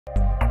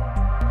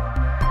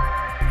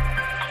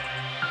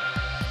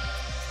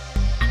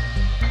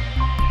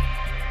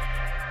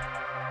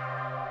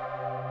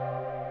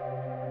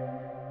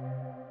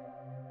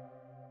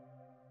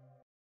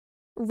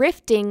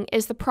Rifting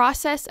is the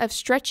process of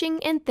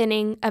stretching and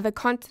thinning of a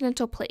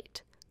continental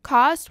plate,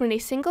 caused when a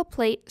single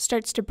plate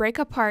starts to break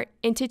apart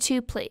into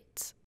two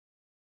plates.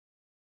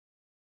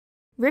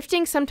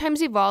 Rifting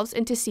sometimes evolves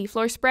into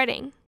seafloor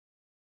spreading.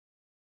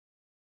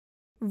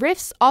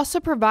 Rifts also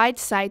provide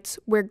sites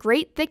where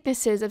great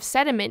thicknesses of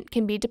sediment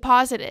can be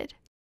deposited.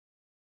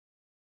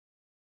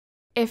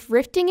 If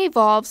rifting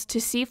evolves to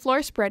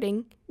seafloor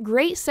spreading,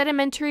 great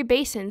sedimentary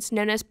basins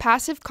known as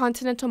passive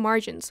continental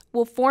margins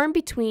will form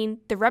between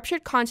the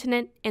ruptured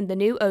continent and the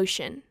new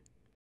ocean.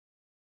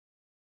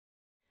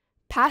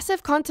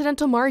 Passive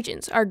continental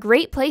margins are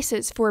great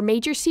places for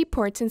major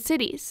seaports and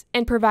cities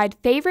and provide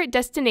favorite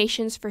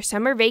destinations for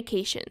summer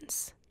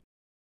vacations.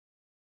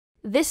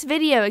 This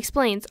video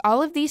explains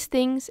all of these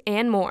things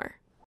and more.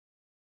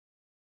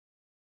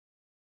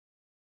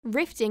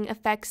 Rifting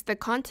affects the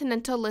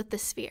continental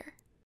lithosphere.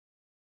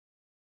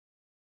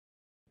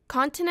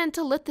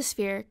 Continental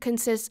lithosphere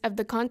consists of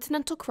the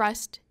continental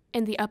crust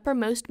and the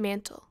uppermost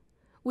mantle,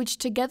 which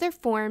together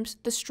forms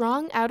the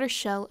strong outer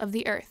shell of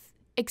the Earth,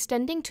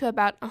 extending to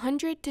about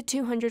 100 to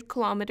 200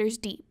 kilometers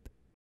deep.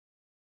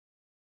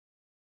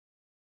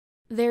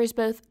 There is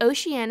both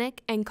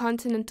oceanic and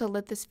continental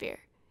lithosphere,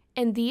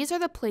 and these are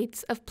the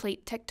plates of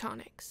plate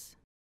tectonics.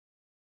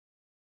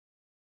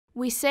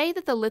 We say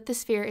that the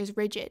lithosphere is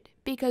rigid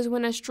because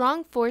when a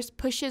strong force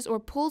pushes or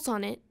pulls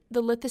on it,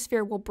 the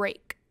lithosphere will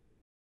break.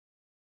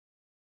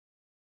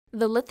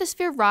 The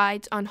lithosphere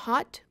rides on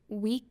hot,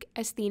 weak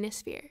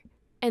asthenosphere,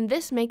 and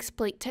this makes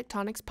plate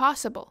tectonics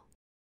possible.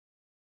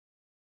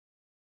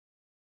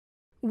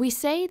 We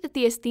say that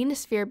the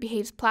asthenosphere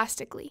behaves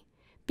plastically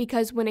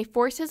because when a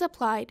force is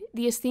applied,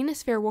 the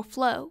asthenosphere will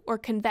flow or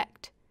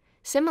convect,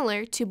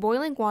 similar to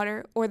boiling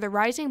water or the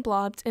rising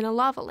blobs in a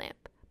lava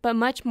lamp, but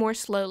much more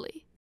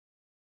slowly.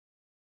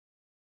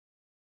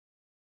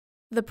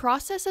 The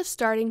process of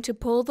starting to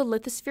pull the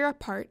lithosphere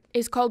apart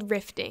is called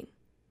rifting.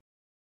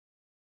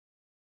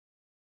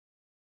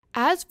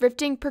 As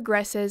rifting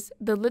progresses,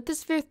 the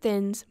lithosphere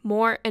thins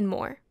more and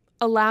more,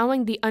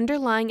 allowing the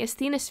underlying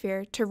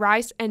asthenosphere to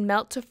rise and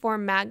melt to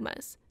form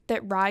magmas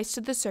that rise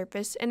to the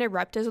surface and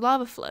erupt as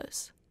lava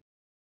flows.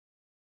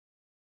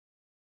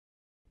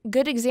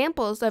 Good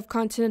examples of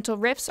continental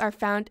rifts are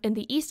found in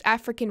the East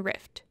African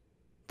Rift,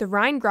 the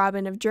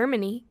Rheingraben of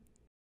Germany,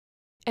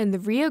 and the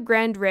Rio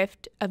Grande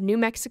Rift of New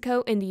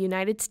Mexico in the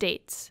United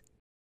States.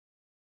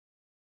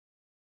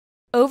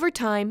 Over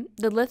time,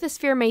 the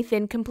lithosphere may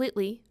thin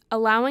completely,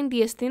 allowing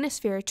the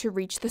asthenosphere to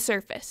reach the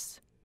surface.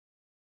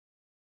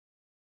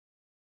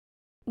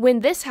 When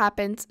this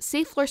happens,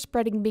 seafloor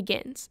spreading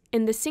begins,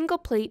 and the single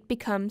plate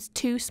becomes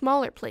two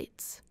smaller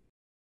plates.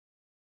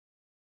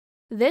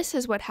 This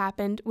is what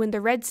happened when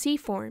the Red Sea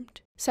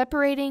formed,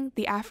 separating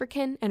the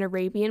African and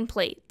Arabian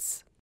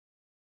plates.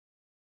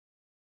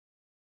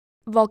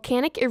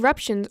 Volcanic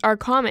eruptions are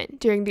common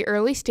during the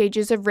early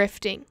stages of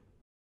rifting.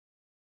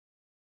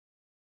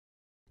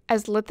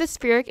 As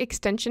lithospheric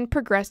extension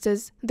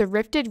progresses, the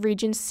rifted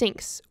region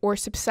sinks or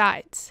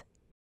subsides.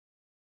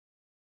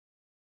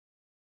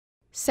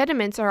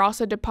 Sediments are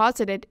also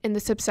deposited in the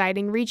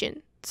subsiding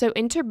region, so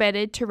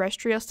interbedded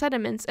terrestrial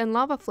sediments and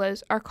lava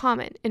flows are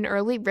common in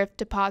early rift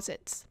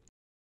deposits.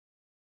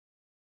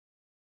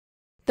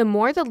 The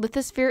more the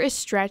lithosphere is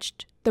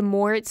stretched, the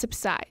more it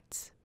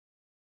subsides.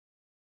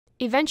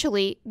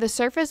 Eventually, the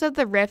surface of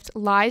the rift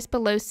lies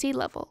below sea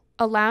level,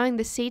 allowing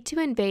the sea to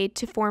invade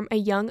to form a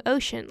young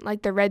ocean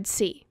like the Red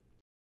Sea.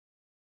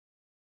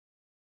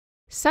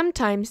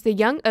 Sometimes the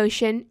young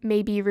ocean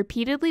may be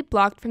repeatedly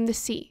blocked from the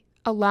sea,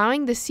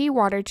 allowing the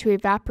seawater to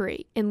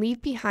evaporate and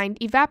leave behind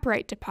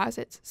evaporite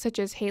deposits such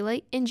as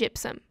halite and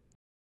gypsum.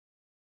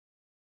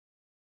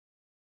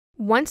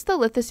 Once the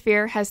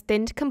lithosphere has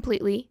thinned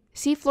completely,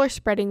 seafloor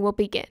spreading will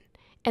begin,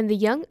 and the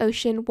young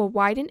ocean will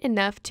widen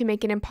enough to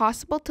make it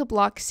impossible to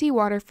block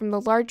seawater from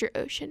the larger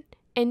ocean,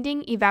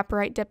 ending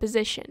evaporite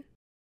deposition.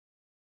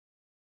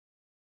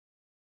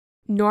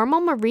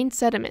 Normal marine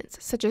sediments,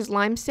 such as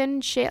limestone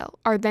and shale,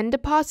 are then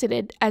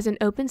deposited as an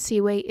open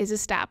seaway is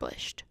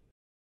established.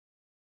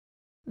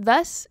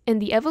 Thus, in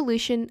the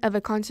evolution of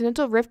a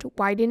continental rift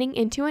widening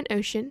into an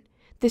ocean,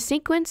 the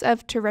sequence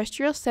of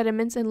terrestrial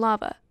sediments and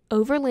lava,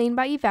 overlain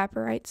by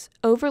evaporites,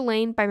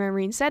 overlain by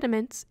marine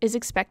sediments, is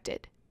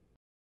expected.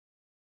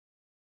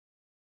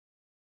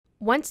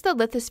 Once the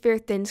lithosphere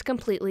thins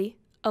completely,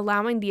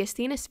 allowing the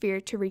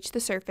asthenosphere to reach the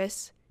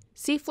surface,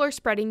 seafloor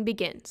spreading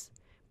begins,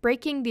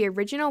 breaking the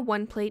original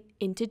one plate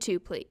into two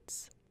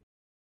plates.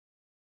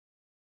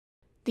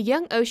 The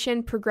young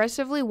ocean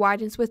progressively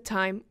widens with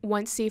time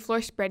once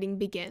seafloor spreading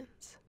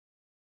begins.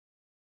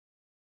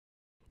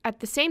 At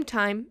the same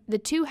time, the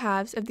two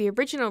halves of the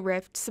original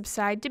rift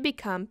subside to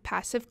become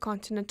passive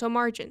continental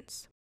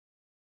margins.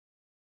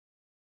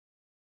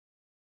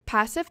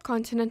 Passive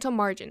continental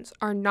margins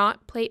are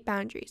not plate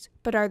boundaries,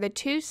 but are the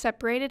two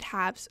separated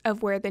halves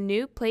of where the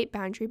new plate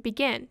boundary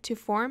began to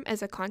form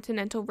as a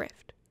continental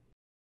rift.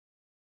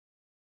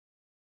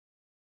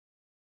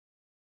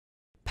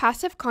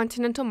 Passive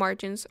continental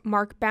margins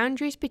mark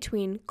boundaries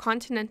between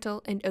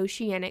continental and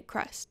oceanic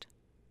crust.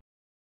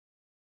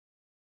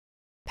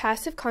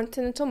 Passive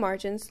continental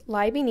margins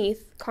lie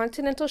beneath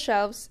continental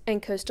shelves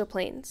and coastal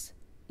plains,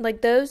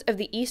 like those of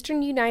the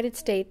eastern United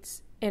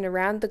States and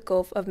around the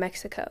Gulf of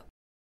Mexico.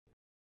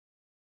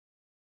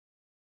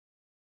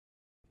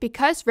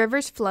 Because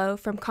rivers flow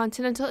from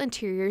continental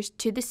interiors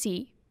to the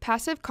sea,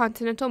 passive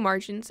continental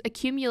margins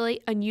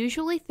accumulate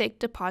unusually thick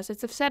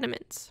deposits of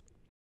sediments.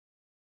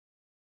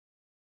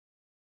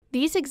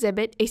 These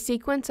exhibit a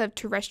sequence of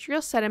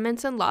terrestrial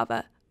sediments and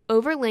lava,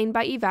 overlain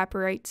by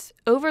evaporites,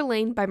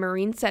 overlain by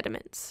marine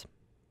sediments.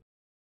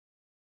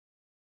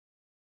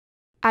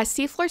 As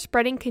seafloor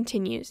spreading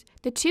continues,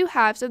 the two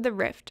halves of the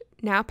rift,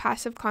 now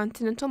passive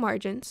continental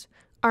margins,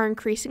 are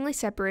increasingly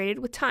separated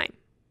with time.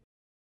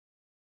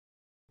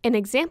 An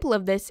example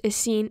of this is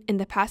seen in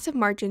the passive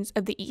margins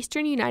of the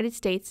eastern United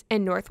States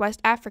and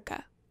northwest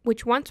Africa,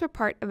 which once were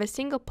part of a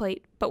single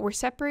plate but were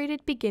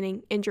separated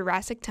beginning in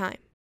Jurassic time.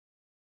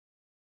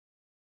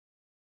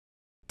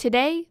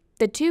 Today,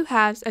 the two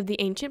halves of the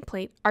ancient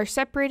plate are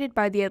separated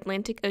by the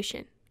Atlantic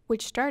Ocean,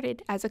 which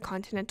started as a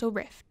continental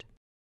rift.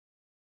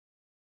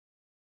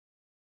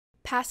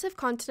 Passive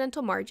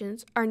continental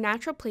margins are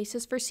natural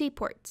places for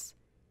seaports,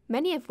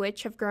 many of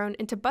which have grown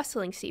into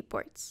bustling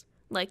seaports,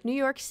 like New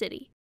York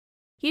City,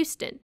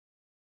 Houston,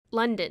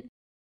 London,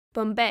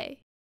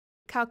 Bombay,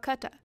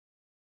 Calcutta,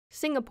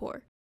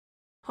 Singapore,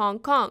 Hong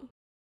Kong,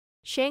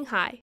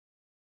 Shanghai.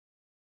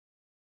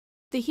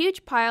 The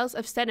huge piles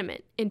of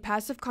sediment in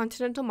passive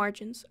continental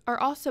margins are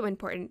also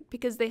important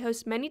because they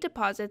host many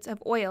deposits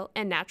of oil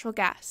and natural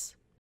gas.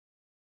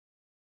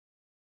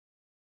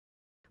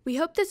 We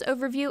hope this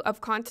overview of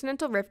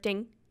continental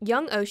rifting,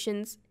 young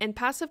oceans, and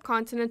passive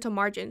continental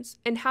margins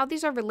and how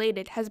these are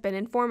related has been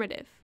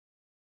informative.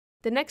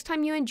 The next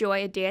time you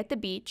enjoy a day at the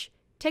beach,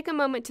 take a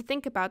moment to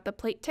think about the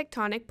plate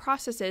tectonic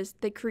processes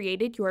that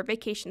created your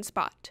vacation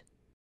spot.